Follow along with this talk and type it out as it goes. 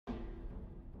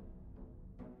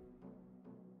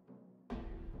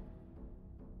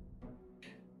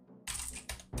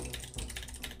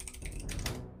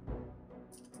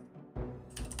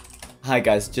Hi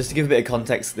guys, just to give a bit of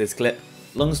context to this clip.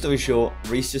 Long story short,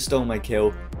 Reese just stole my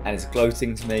kill and is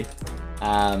gloating to me.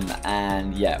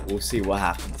 And yeah, we'll see what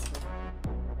happens.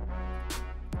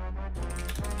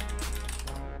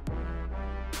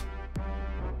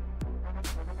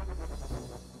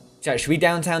 Chat, should we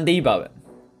downtown Debo it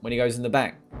when he goes in the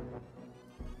bank?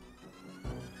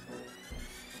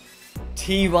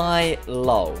 TY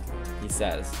lol, he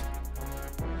says.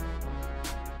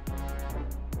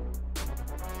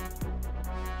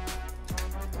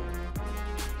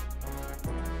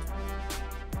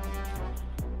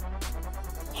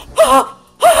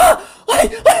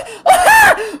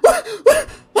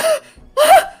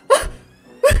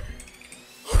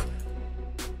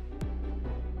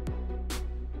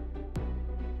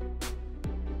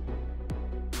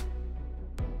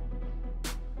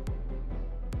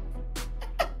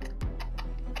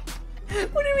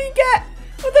 What did we get?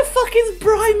 What the fuck is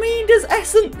Brymeda's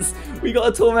essence? We got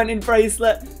a tormenting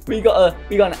bracelet. We got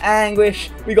an anguish.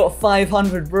 We got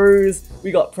 500 brews.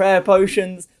 We got prayer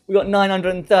potions. We got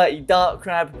 930 dark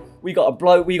crab. We got a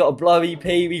blow EP.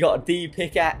 We got a D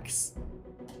pickaxe.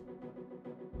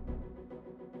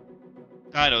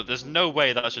 I know. There's no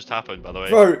way that's just happened. By the way,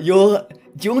 bro, do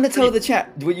you want to tell the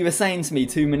chat what you were saying to me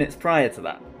 2 minutes prior to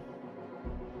that?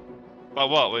 About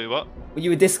what? Wait, what? Well, you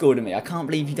were Discording me. I can't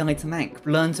believe you died to Mank.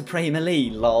 Learn to pray melee,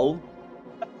 lol.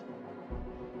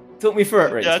 Talk me through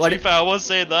it, Rich. Yeah, to be fair, I was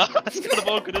saying that. That's kind of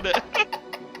awkward, isn't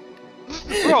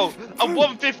it? Bro, I'm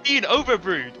 115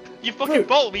 overbrewed. You fucking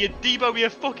bolt me and Debo me a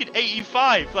fucking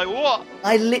 85. Like, what?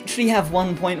 I literally have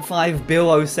 1.5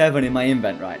 Bill 07 in my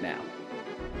invent right now.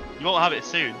 You won't have it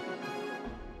soon.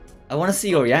 I want to see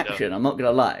your reaction. I'm not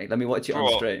gonna lie. Let me watch it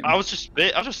on stream. I was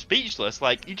just speechless.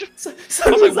 Like, you just. So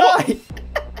was I.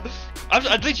 I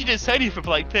literally didn't say anything for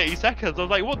like 30 seconds. I was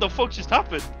like, what the fuck just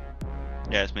happened?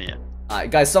 Yeah, it's me, yeah.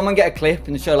 Alright, guys, someone get a clip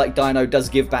and show like Dino does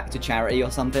give back to charity or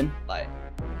something. Like,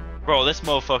 bro, this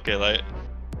motherfucker, like.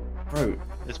 Bro,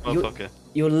 this motherfucker.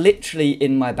 You're literally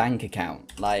in my bank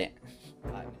account. Like,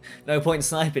 no point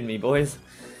sniping me, boys.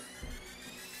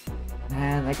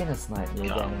 Man, they're gonna snipe me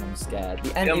again and I'm scared.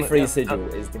 The anti-freeze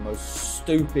sigil is the most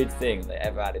stupid thing they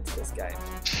ever added to this game.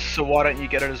 So why don't you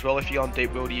get it as well if you're on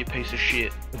Deep Wildy, you piece of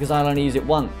shit? Because I'll only use it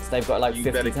once. They've got like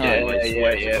 50 times.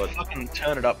 Yeah. Fucking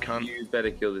turn it up, cunt. You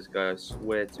better kill this guy, I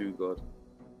swear to God.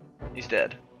 He's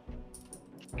dead.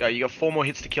 Go, you got 4 more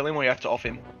hits to kill him or you have to off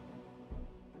him.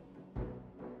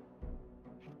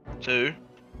 2.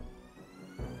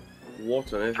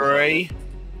 What on earth? 3.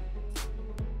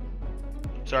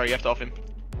 Sorry, you have to off him.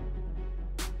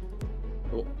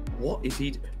 What is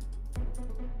he?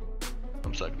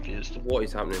 I'm so confused. What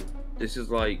is happening? This is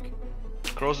like.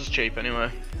 Cross is cheap anyway.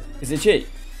 Is it cheap?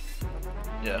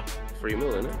 Yeah. 3 mil,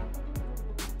 isn't it?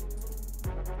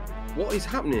 What is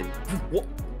happening? What?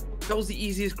 That was the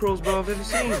easiest crossbow I've ever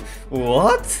seen.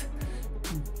 What?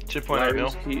 2.8 mil.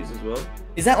 Keys as well.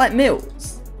 Is that like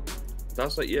mils?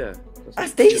 That's like, yeah.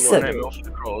 That's decent. 2.8 mil for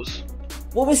the cross.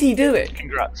 What was he doing?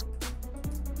 Congrats.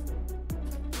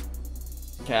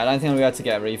 Okay, I don't think I'm going to be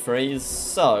able to get a refreeze,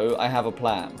 so I have a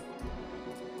plan.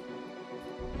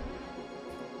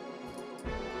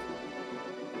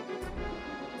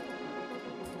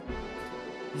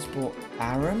 He's bought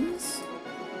Aaron's?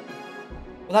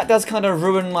 Well, that does kind of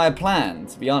ruin my plan,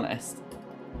 to be honest.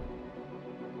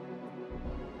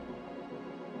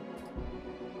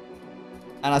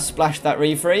 And I splashed that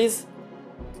refreeze.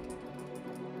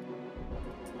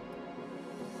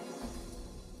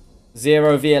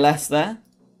 Zero VLS there.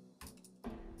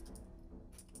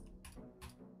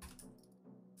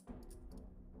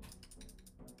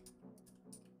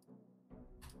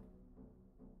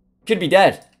 Could be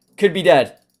dead. Could be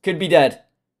dead. Could be dead.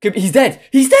 Could be. He's dead.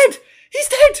 He's dead. He's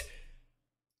dead.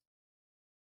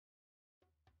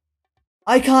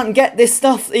 I can't get this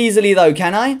stuff easily though,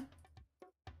 can I?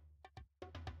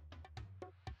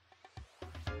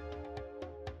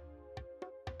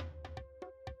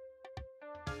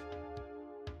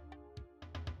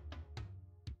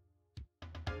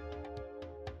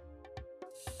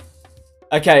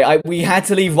 Okay, we had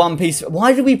to leave one piece.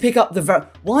 Why did we pick up the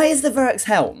Why is the Verex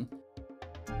helm?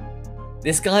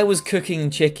 This guy was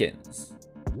cooking chickens.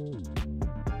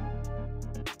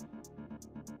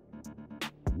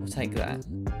 We'll take that.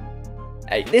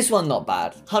 Hey, this one not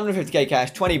bad. 150k cash,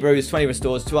 20 brews, 20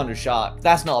 restores, 200 shark.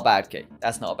 That's not a bad key.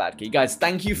 That's not a bad key. Guys,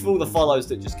 thank you for all the follows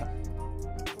that just come.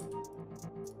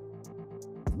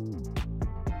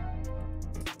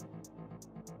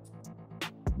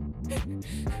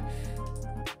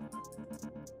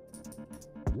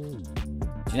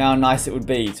 Do you know how nice it would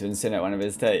be to incinerate one of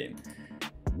his team?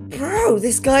 Bro,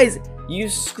 this guy's... You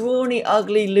scrawny,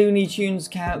 ugly Looney Tunes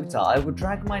character. I would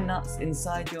drag my nuts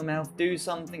inside your mouth. Do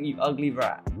something, you ugly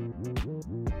rat.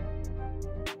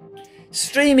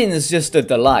 Streaming is just a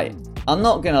delight. I'm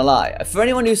not gonna lie. For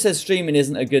anyone who says streaming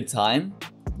isn't a good time,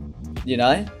 you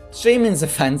know, streaming's a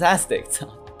fantastic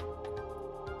time.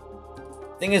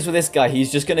 Thing is with this guy,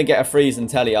 he's just gonna get a freeze and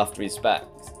telly after he specs.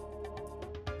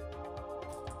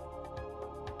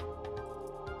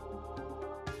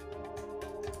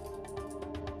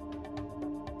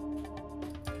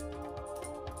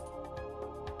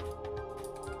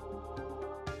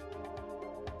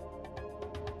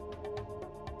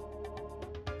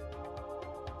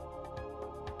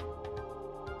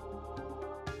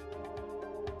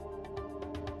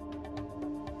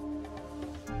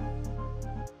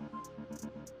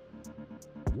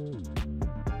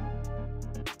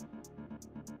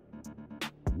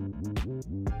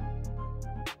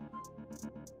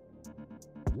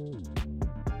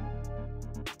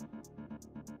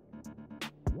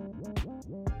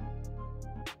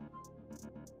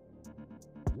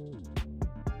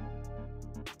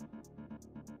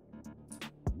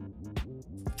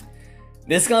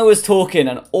 This guy was talking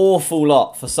an awful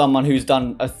lot for someone who's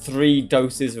done 3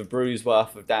 doses of brews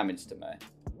worth of damage to me.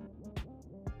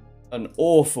 An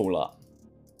awful lot.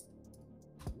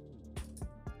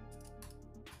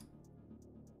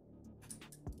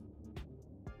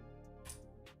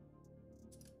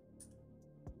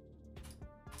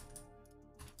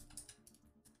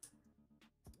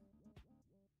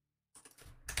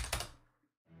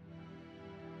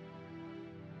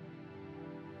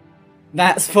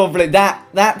 That's probably,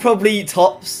 that probably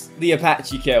tops the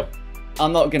Apache kill.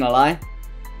 I'm not gonna lie.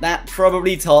 That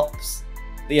probably tops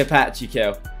the Apache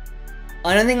kill.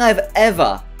 I don't think I've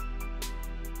ever...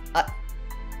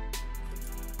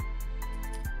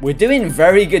 We're doing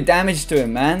very good damage to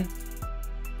him, man.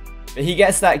 But he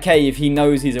gets that cave, he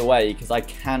knows he's away, because I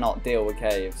cannot deal with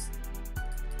caves.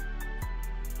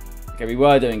 Okay, we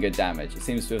were doing good damage. It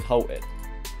seems to have halted.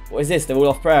 What is this? They're all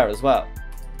off prayer as well.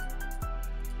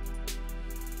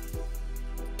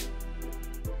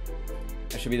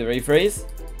 Should be the refreeze.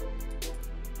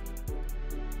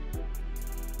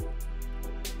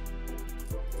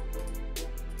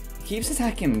 He keeps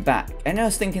attacking back. I know I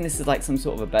was thinking this is like some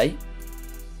sort of a bait.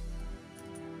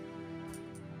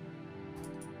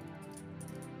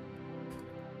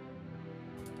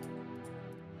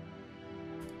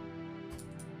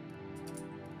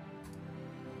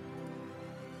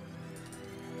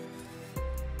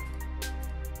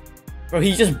 Bro,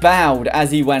 he just bowed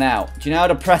as he went out. Do you know how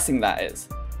depressing that is?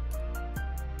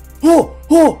 Oh!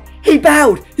 Oh! He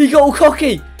bowed! He got all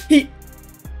cocky! He...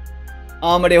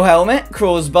 Armadillo helmet,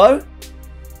 crossbow.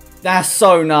 That's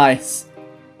so nice.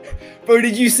 Bro,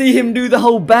 did you see him do the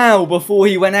whole bow before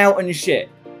he went out and shit?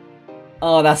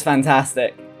 Oh, that's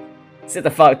fantastic. Sit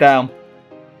the fuck down.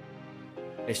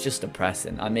 It's just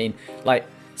depressing. I mean, like,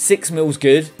 6 mil's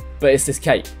good, but it's this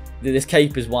cape. This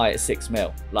cape is why it's 6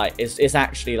 mil. Like, it's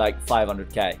actually like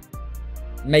 500k.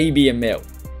 Maybe a mil.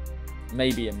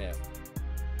 Maybe a mil.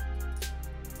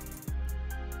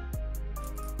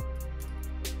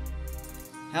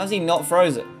 How's he not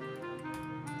frozen?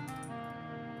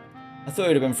 I thought he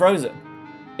would have been frozen.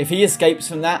 If he escapes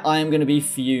from that, I am going to be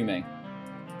fuming.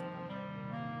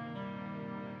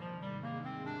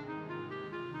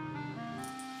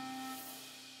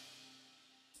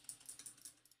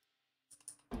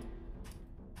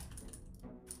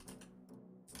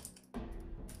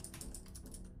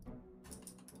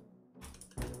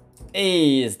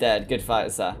 He is dead. Good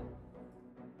fight, sir.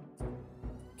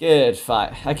 Good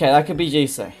fight. Okay, that could be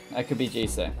Jisoo. That could be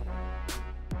Jisoo.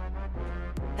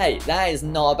 Hey, that is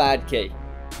not a bad key.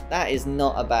 That is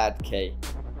not a bad key.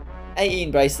 18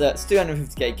 bracelets,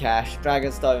 250k cash,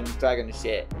 dragon stones, dragon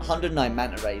shit, 109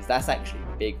 manta rays. That's actually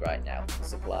big right now for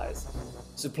supplies.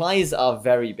 Supplies are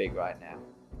very big right now.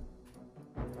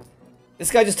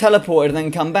 This guy just teleported and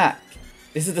then come back.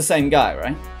 This is the same guy,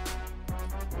 right?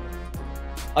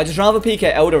 I'd just rather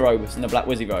PK Elder Robes than the Black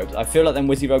Wizzy Robes. I feel like them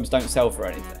Wizzy Robes don't sell for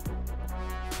anything.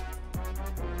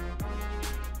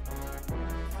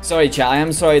 Sorry, chat. I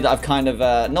am sorry that I've kind of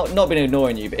not been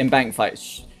ignoring you, but in bank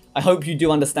fights, I hope you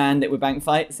do understand that with bank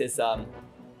fights, it's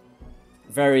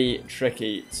very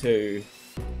tricky to...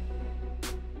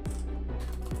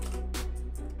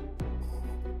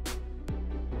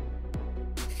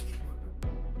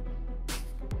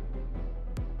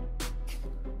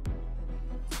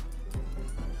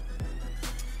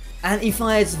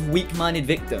 Anti-fires of weak-minded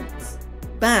victims.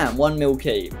 Bam! 1 mil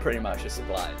key, pretty much as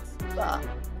supplies. But...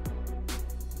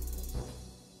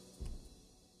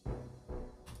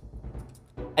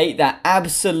 Ate that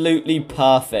absolutely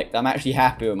perfect. I'm actually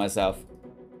happy with myself.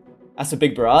 That's a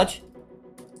big barrage.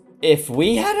 If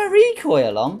we had a recoil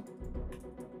along.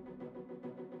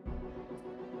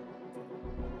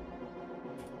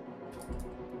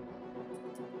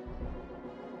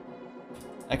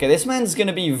 Okay, this man's going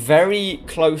to be very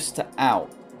close to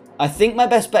out. I think my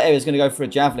best bet here is going to go for a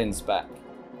javelin spec.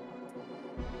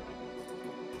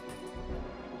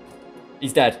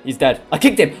 He's dead. He's dead. I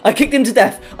kicked him. I kicked him to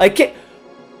death.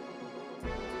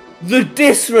 The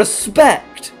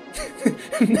disrespect.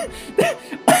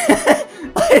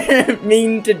 I didn't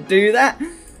mean to do that.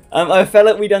 I felt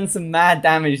like we done some mad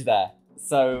damage there.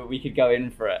 So we could go in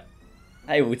for it.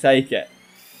 Hey, we'll take it.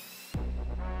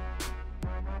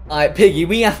 Alright, Piggy,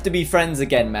 we have to be friends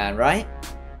again, man, right?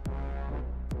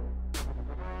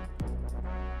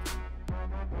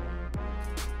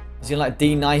 Is he like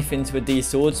D-knife into a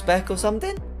D-sword spec or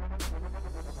something?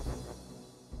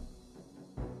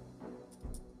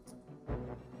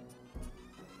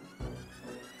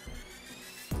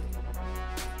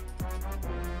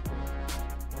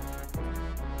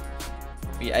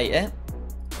 We ate it.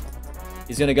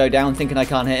 He's gonna go down thinking I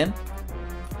can't hit him.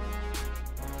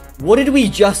 What did we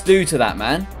just do to that,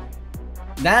 man?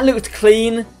 That looked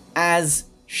clean as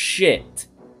shit.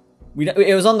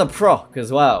 It was on the proc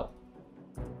as well.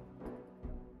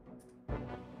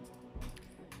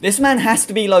 This man has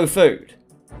to be low food.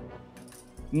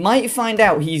 Might find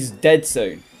out he's dead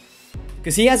soon.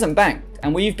 Because he hasn't banked,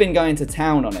 and we've been going to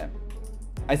town on him.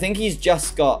 I think he's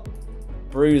just got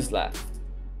bruise left.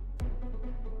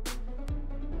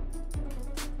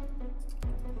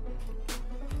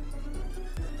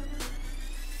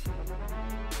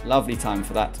 Lovely time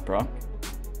for that to proc.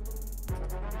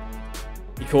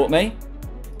 He caught me.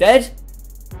 Dead?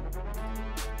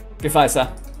 Good fight,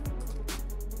 sir.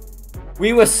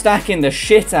 We were stacking the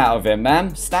shit out of him,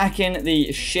 man. Stacking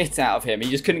the shit out of him. He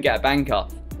just couldn't get a bank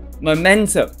up.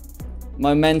 Momentum.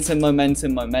 Momentum,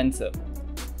 momentum, momentum.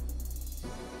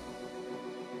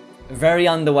 Very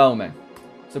underwhelming.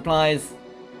 Supplies.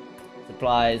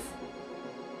 Supplies.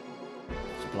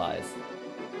 Supplies.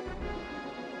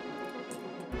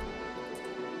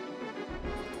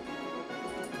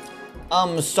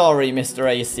 I'm sorry, Mr.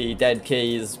 AC, dead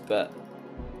keys, but...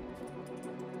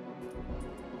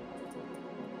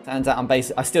 Turns out I'm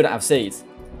basic. I still don't have seeds.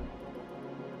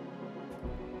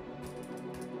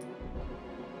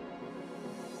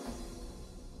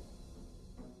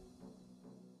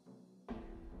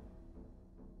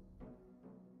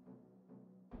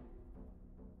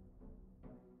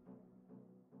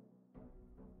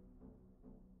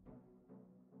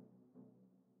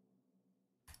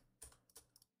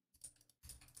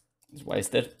 It's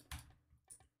wasted.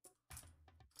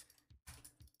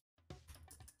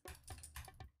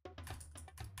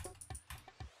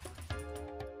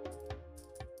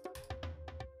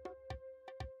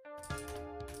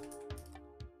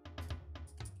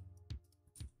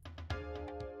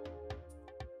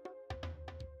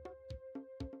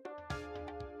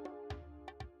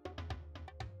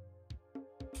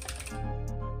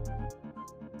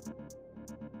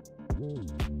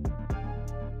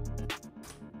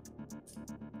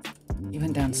 He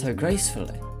went down so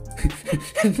gracefully.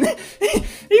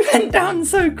 He went down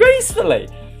so gracefully.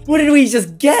 What did we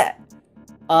just get?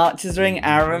 Archer's Ring,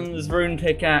 Aram's Rune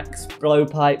Pickaxe,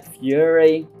 Blowpipe,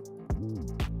 Fury.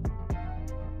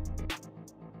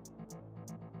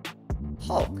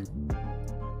 Hog.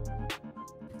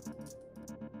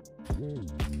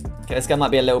 Okay, this guy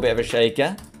might be a little bit of a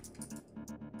shaker.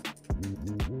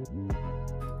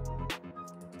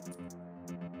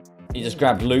 He just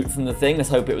grabbed loot from the thing. Let's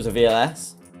hope it was a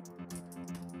VLS.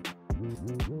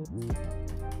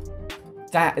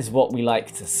 That is what we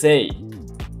like to see.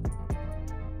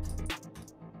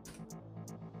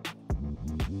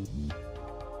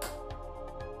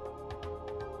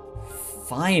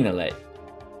 Finally.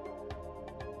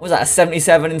 What was that, a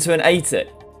 77 into an 80?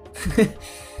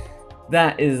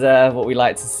 That is what we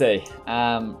like to see.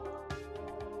 Let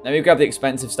me grab the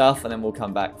expensive stuff and then we'll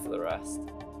come back for the rest.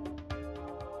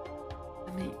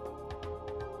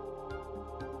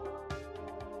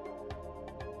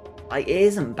 Like, it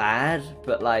isn't bad,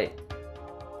 but like,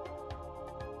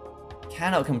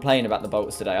 cannot complain about the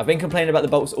bolts today. I've been complaining about the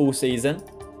bolts all season,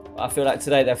 but I feel like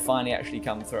today they've finally actually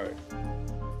come through.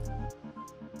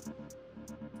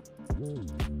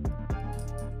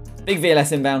 Big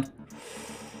VLS inbound.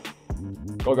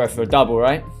 Gotta go for a double,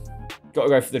 right? Gotta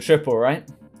go for the triple, right?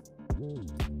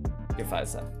 Good fight,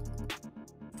 sir.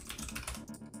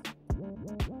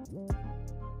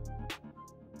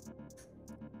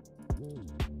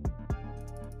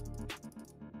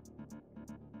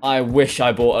 I wish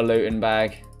I bought a looting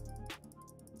bag.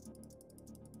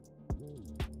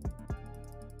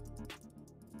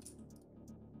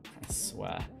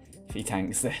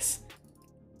 tanks this.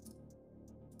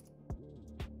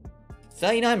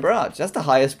 39 barrage. That's the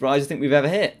highest barrage I think we've ever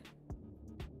hit.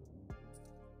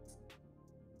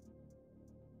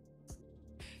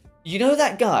 You know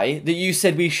that guy that you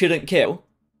said we shouldn't kill?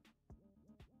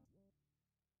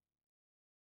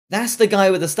 That's the guy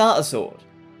with the starter sword.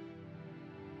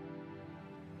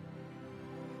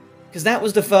 Because that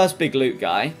was the first big loot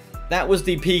guy. That was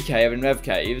the PK in Rev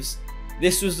Caves.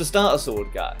 This was the starter sword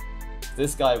guy.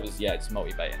 This guy was, yeah, just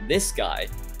multi-baiting. This guy...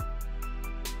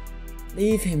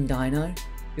 Leave him, Dino.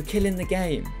 You're killing the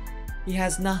game. He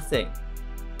has nothing.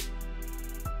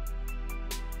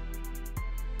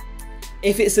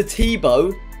 If it's a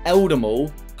T-Bow,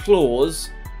 Eldermaul, Claws,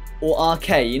 or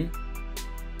Arcane,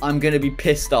 I'm going to be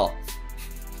pissed off.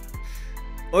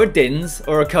 Or a Dins,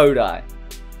 or a Kodai.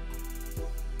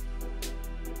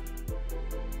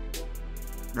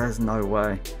 There's no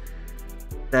way.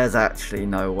 There's actually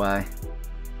no way.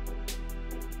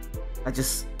 I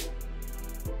just...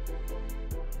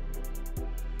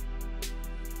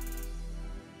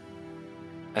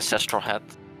 Ancestral Head.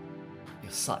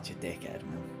 You're such a dickhead,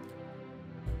 man.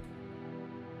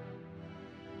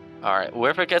 Alright,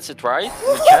 whoever gets it right in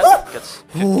the chat gets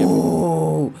 50.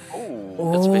 Ooh.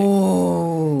 Oh, that's big.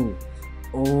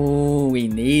 Oh, we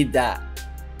need that.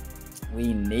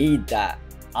 We need that.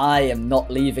 I am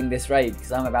not leaving this raid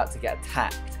because I'm about to get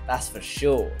attacked. That's for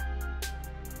sure.